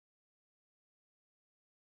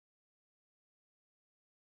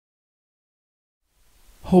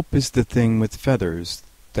Hope is the thing with feathers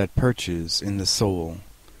that perches in the soul,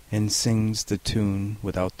 and sings the tune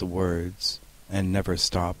without the words, and never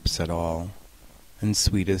stops at all, and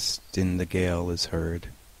sweetest in the gale is heard.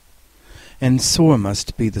 And sore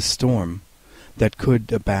must be the storm that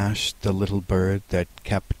could abash the little bird that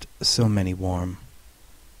kept so many warm.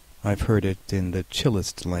 I've heard it in the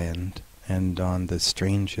chillest land and on the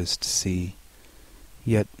strangest sea,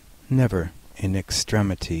 yet never in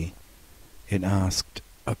extremity it asked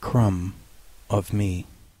a crumb of me.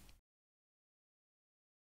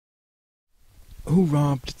 Who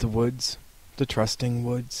robbed the woods, the trusting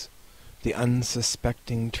woods, the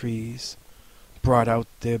unsuspecting trees, brought out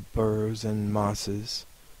their burrs and mosses,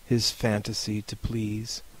 his fantasy to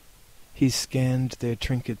please? He scanned their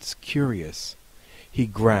trinkets curious, he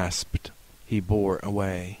grasped, he bore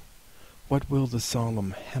away. What will the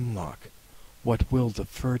solemn hemlock, what will the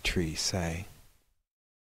fir tree say?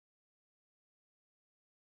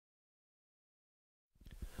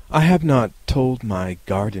 I have not told my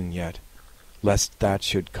garden yet, lest that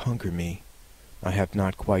should conquer me. I have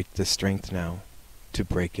not quite the strength now to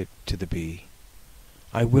break it to the bee.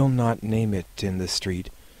 I will not name it in the street,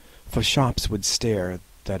 for shops would stare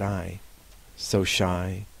that I, so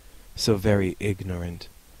shy, so very ignorant,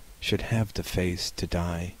 should have the face to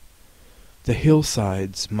die. The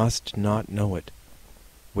hillsides must not know it,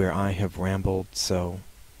 where I have rambled so,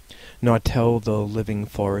 nor tell the living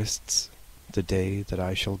forests the day that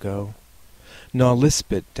I shall go, nor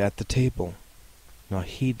lisp it at the table, nor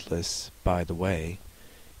heedless by the way,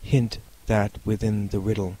 hint that within the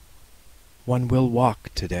riddle one will walk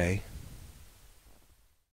to-day.